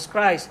Lord Jesus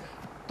Christ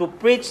to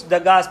preach the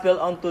gospel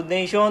unto the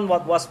nation,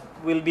 what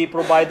will be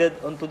provided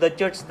unto the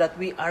church, that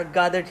we are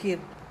gathered here.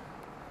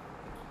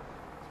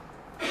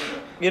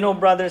 You know,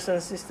 brothers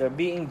and sisters,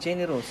 being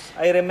generous.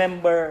 I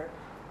remember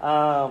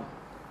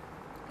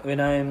when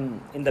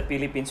I'm in the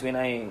Philippines, when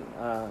I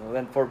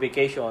went for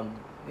vacation,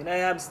 when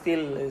I have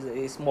still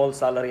a small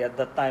salary at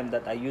that time,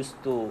 that I used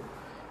to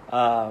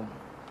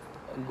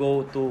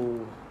go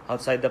to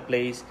outside the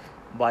place,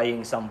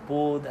 buying some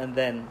food, and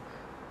then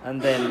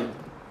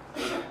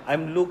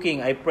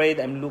I prayed,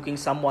 I'm looking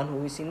someone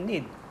who is in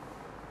need.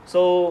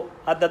 So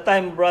at the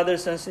time,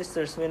 brothers and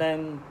sisters, when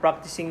I'm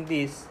practicing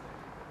this,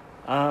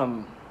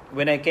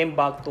 when I came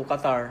back to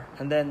Qatar,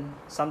 and then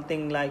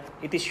something like,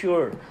 it is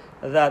sure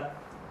that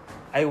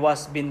I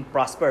was been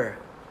prosper.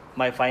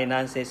 My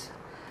finances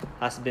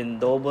has been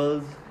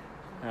doubled,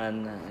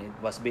 and it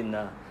was been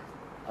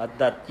at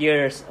that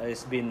years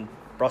it's been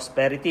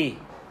prosperity.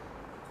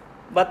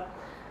 But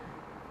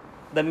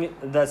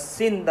the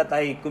sin that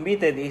I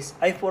committed is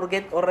I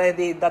forget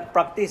already that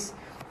practice.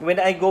 When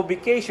I go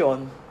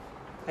vacation,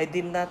 I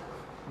did not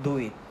do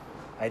it.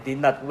 I did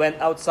not went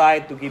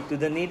outside to give to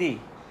the needy.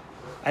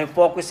 I'm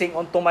focusing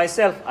onto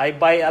myself. I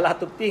buy a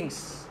lot of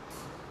things.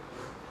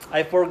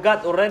 I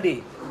forgot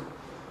already.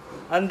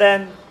 And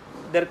then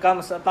there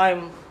comes a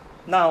time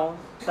now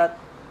that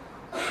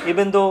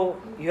even though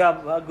you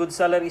have a good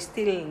salary,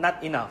 still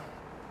not enough.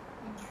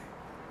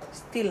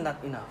 Still not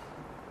enough.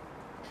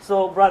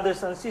 So,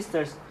 brothers and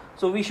sisters,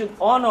 so we should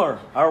honor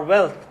our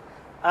wealth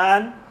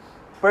and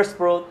first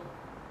fruit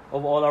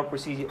of all our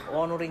procedure,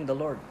 honoring the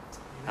Lord.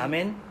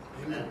 Amen?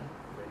 Amen.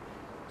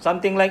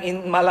 Something like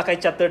in Malachi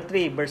chapter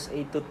 3, verse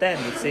 8 to 10,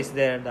 it says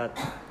there that,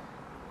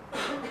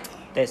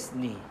 test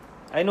me.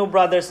 I know,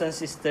 brothers and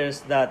sisters,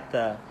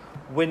 that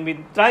when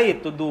we try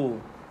to do,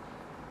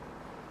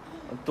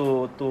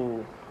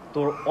 to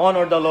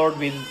honor the Lord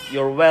with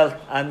your wealth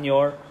and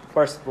your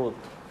first fruit,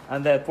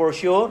 and that for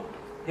sure,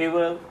 He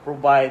will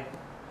provide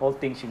all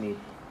things you need.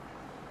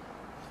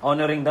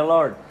 Honoring the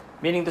Lord.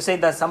 Meaning to say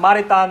that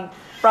Samaritan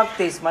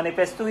practice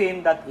manifest to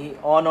him that he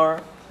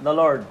honor the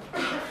Lord.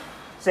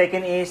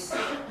 Second is,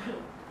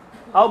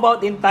 how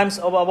about in times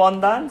of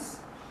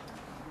abundance?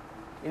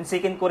 In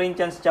 2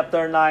 Corinthians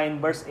chapter 9,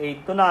 verse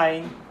 8 to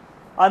 9,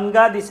 and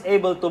God is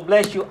able to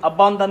bless you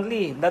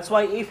abundantly. That's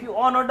why if you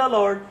honor the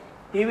Lord,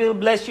 He will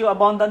bless you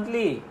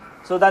abundantly.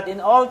 So that in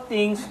all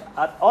things,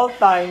 at all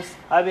times,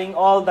 having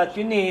all that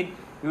you need,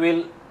 you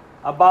will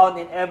abound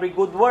in every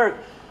good work.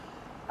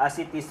 As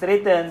it is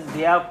written,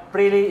 they have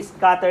freely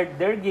scattered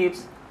their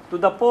gifts to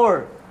the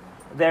poor.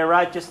 Their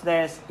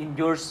righteousness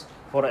endures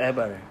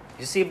forever.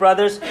 You see,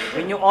 brothers,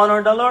 when you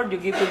honor the Lord, you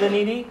give to the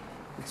needy.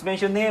 It's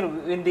mentioned here,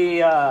 when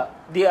they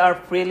are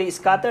freely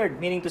scattered,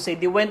 meaning to say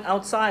they went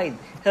outside,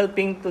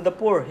 helping to the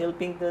poor,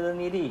 helping to the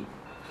needy.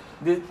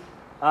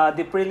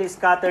 They freely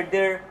scattered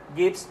their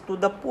gifts to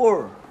the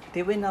poor.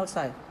 They went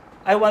outside.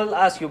 I will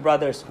ask you,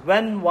 brothers,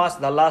 when was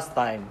the last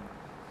time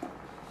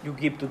you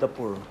give to the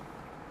poor,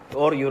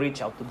 or you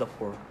reach out to the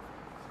poor?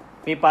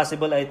 May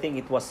possible, I think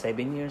it was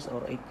 7 years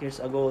or 8 years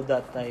ago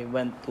that I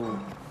went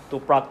to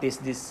practice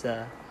this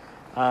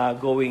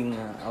going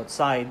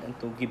outside and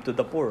to give to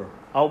the poor.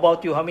 How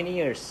about you? How many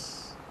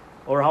years?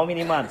 Or how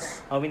many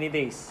months? How many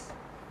days?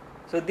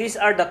 So these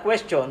are the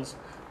questions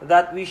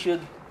that we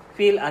should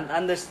feel and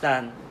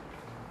understand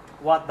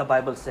what the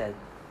Bible said.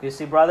 You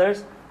see,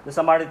 brothers, the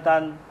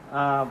Samaritan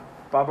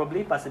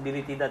probably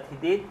possibility that he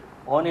did,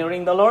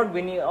 honoring the Lord.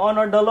 When he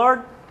honored the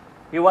Lord,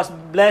 he was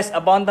blessed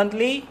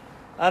abundantly.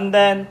 And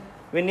then,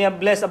 when he is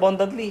blessed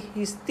abundantly,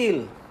 he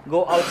still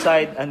go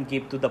outside and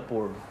give to the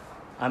poor.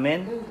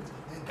 Amen?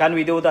 Can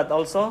we do that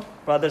also,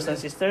 brothers and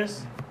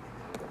sisters?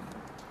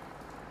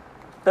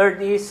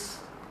 Third is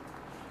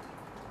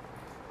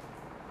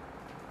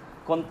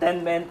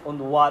contentment on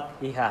what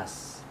he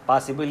has.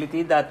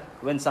 Possibility that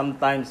when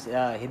sometimes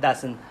he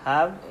doesn't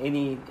have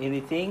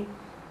anything,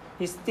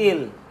 he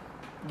still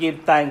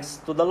give thanks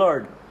to the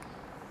Lord.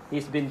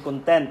 He's been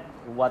content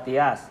with what he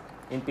has.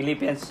 In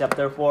Philippians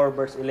chapter 4,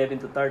 verse 11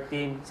 to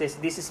 13, it says,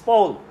 "This is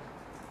Paul.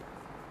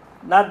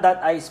 Not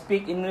that I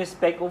speak in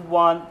respect of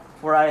want,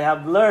 for I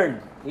have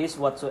learned is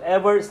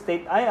whatsoever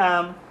state I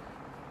am,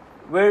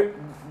 where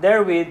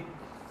therewith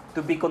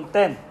to be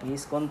content." He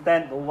is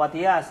content with what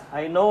he has.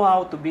 "I know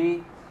how to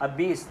be a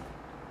beast,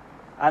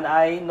 and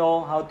I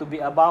know how to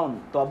be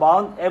abound. To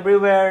abound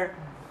everywhere,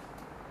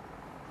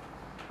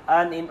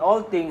 and in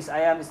all things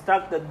I am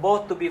instructed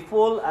both to be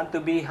full and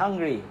to be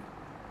hungry,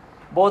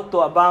 both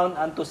to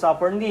abound and to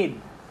suffer need.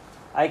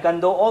 I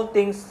can do all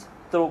things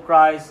through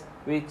Christ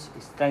which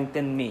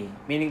strengthen me."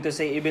 Meaning to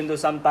say, even though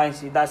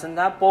sometimes he doesn't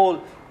have,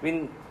 Paul,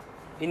 when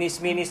in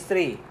his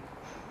ministry,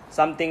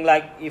 something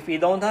like if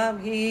he don't have,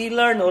 he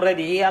learned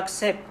already. He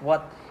accept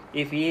what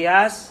if he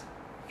has,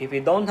 If he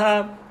don't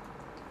have,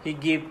 he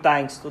give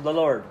thanks to the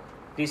Lord.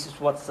 This is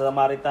what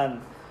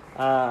Samaritan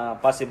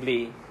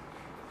possibly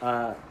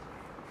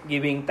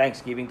giving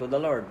thanksgiving to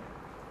the Lord.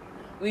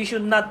 We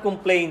should not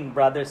complain,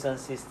 brothers and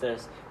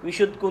sisters. We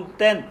should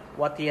content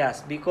what he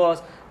has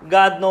because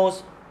God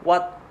knows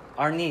what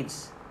our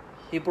needs.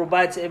 He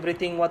provides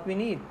everything what we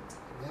need.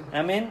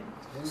 Amen?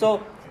 So,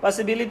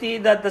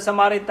 possibility that the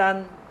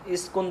Samaritan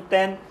is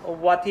content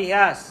of what he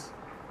has.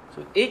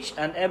 So, each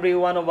and every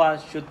one of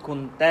us should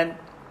content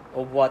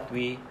of what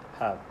we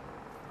have.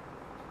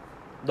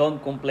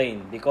 Don't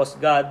complain because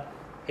God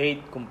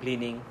hates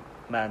complaining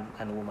man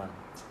and woman.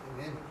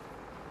 Amen.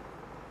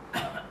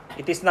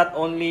 It is not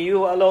only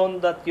you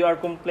alone that you are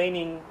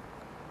complaining.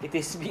 It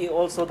is me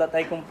also that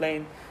I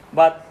complain.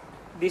 But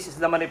this is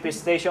the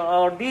manifestation,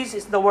 or this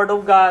is the word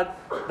of God,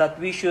 that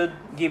we should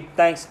give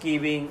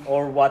thanksgiving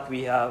or what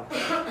we have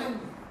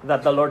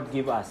that the Lord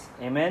give us.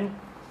 Amen?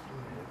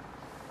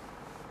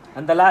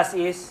 And the last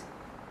is,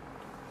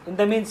 in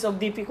the midst of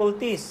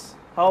difficulties.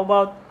 How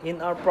about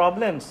in our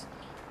problems?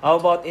 How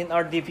about in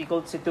our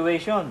difficult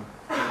situation?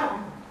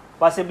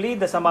 Possibly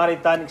the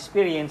Samaritan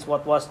experienced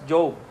what was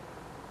Job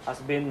has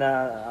been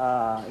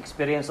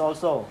experienced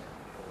also.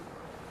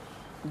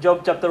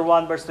 Job chapter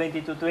 1 verse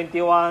 20 to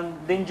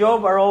 21. Then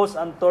Job arose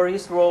and tore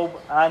his robe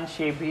and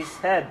shaved his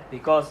head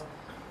because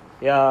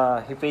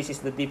he faces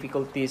the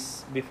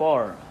difficulties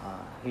before.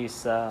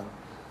 His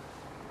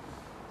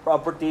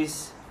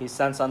properties, his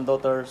sons and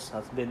daughters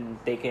has been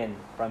taken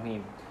from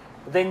him.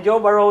 Then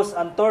Job arose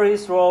and tore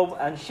his robe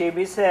and shaved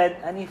his head,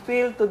 and he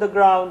fell to the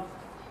ground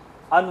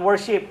and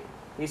worshipped.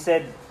 He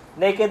said,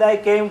 "Naked I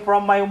came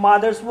from my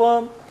mother's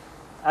womb,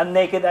 and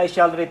naked I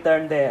shall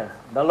return there.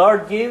 The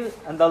Lord gives,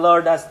 and the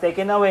Lord has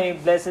taken away.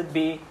 Blessed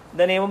be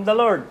the name of the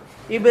Lord."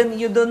 Even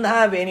you don't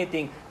have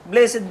anything,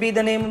 blessed be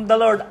the name of the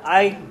Lord.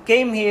 I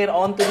came here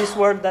onto this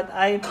world that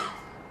I'm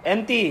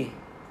empty.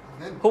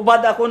 Amen.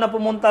 Hubad ako na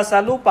pumunta sa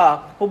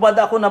lupa, hubad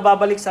ako na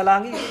babalik sa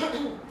langit.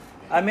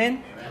 Amen?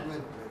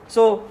 Amen.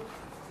 So,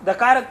 the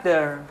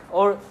character,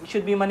 or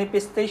should be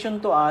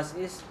manifestation to us,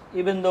 is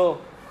even though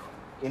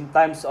in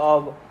times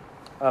of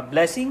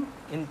blessing,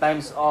 in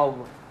times of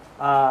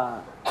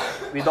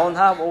we don't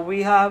have or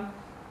we have,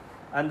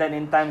 and then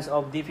in times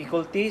of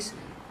difficulties,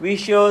 we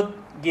should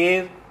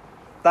give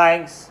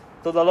thanks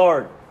to the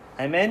Lord.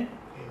 Amen?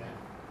 Amen.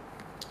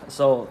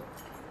 So,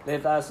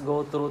 let us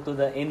go through to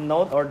the end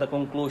note or the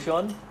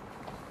conclusion.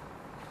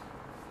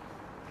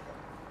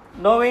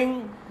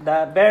 Knowing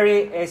the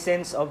very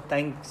essence of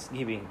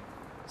thanksgiving.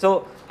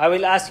 So, I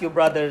will ask you,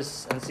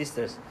 brothers and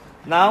sisters,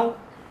 now,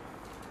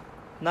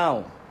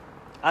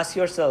 ask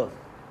yourself,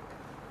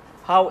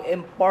 how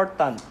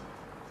important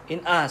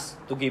in us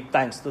to give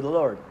thanks to the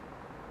Lord?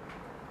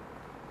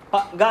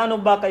 Gaano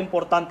ba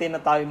ka-importante na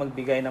tayo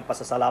magbigay ng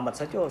pasasalamat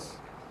sa Diyos?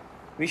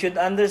 We should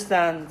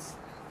understand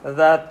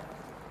that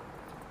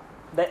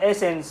the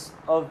essence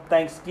of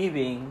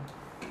thanksgiving,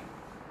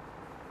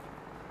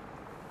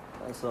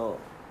 so,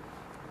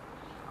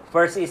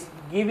 first is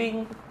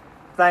giving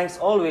thanks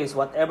always,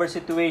 whatever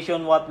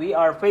situation, what we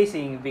are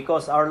facing,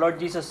 because our Lord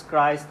Jesus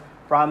Christ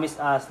promised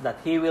us that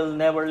He will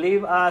never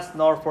leave us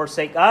nor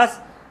forsake us.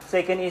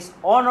 Second is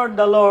honor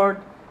the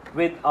Lord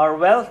with our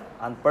wealth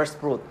and first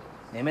fruit.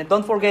 Amen.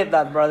 Don't forget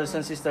that, brothers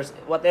and sisters.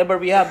 Whatever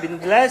we have been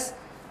blessed,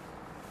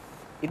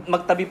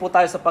 magtabi po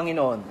tayo sa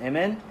Panginoon.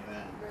 Amen?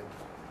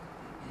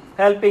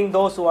 Helping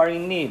those who are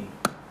in need.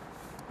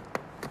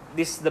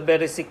 This is the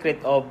very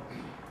secret of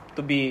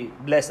to be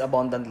blessed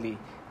abundantly,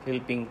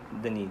 helping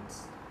the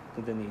needs,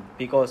 to the need.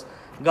 Because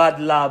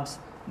God loves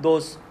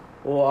those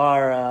who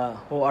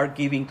are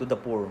giving to the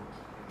poor.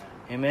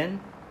 Amen?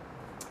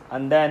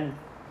 And then,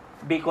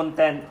 be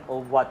content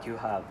of what you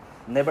have.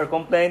 Never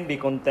complain, be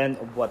content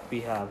of what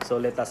we have. So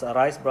let us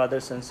arise,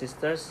 brothers and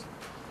sisters.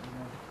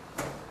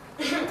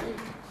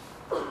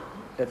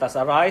 Let us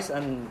arise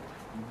and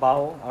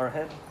bow our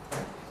head.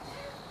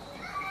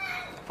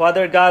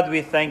 Father God,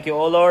 we thank you,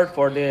 O Lord,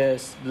 for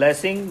this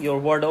blessing, your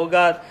word, O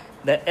God,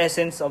 the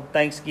essence of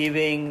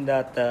thanksgiving,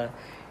 that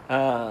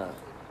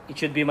it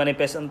should be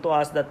manifest unto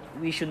us, that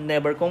we should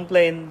never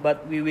complain,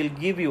 but we will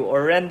give you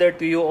or render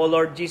to you, O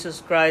Lord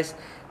Jesus Christ,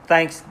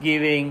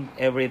 thanksgiving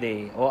every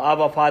day. O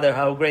Abba Father,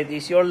 how great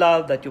is your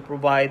love that you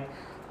provide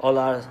all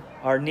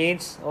our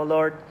needs, O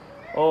Lord.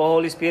 O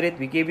Holy Spirit,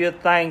 we give you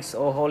thanks,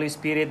 O Holy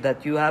Spirit,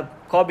 that you have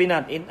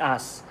covenant in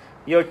us,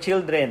 your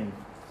children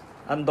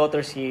and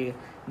daughters here,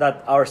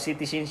 that our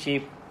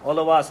citizenship, all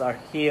of us are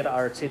here,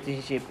 our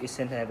citizenship is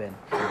in heaven.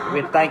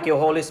 We thank you,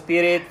 Holy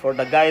Spirit, for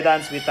the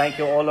guidance. We thank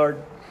you, O Lord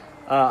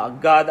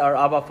God, our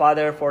Abba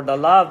Father, for the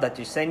love that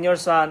you sent your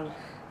Son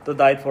to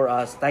die for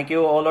us. Thank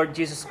you, O Lord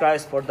Jesus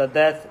Christ, for the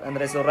death and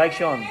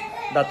resurrection,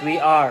 that we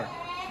are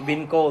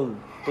being called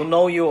to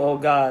know you, O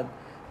God,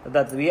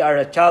 that we are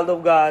a child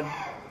of God,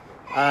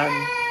 and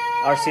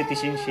our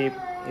citizenship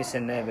is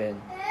in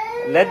heaven.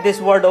 Let this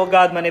word, O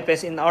God,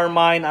 manifest in our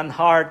mind and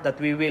heart, that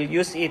we will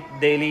use it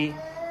daily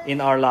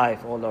in our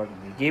life, O Lord.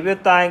 We give you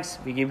thanks,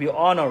 we give you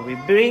honor. We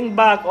bring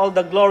back all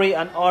the glory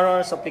and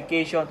honor,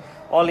 supplication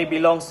only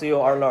belongs to you,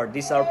 our Lord.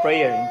 This is our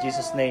prayer in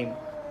Jesus' name.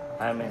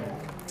 Amen.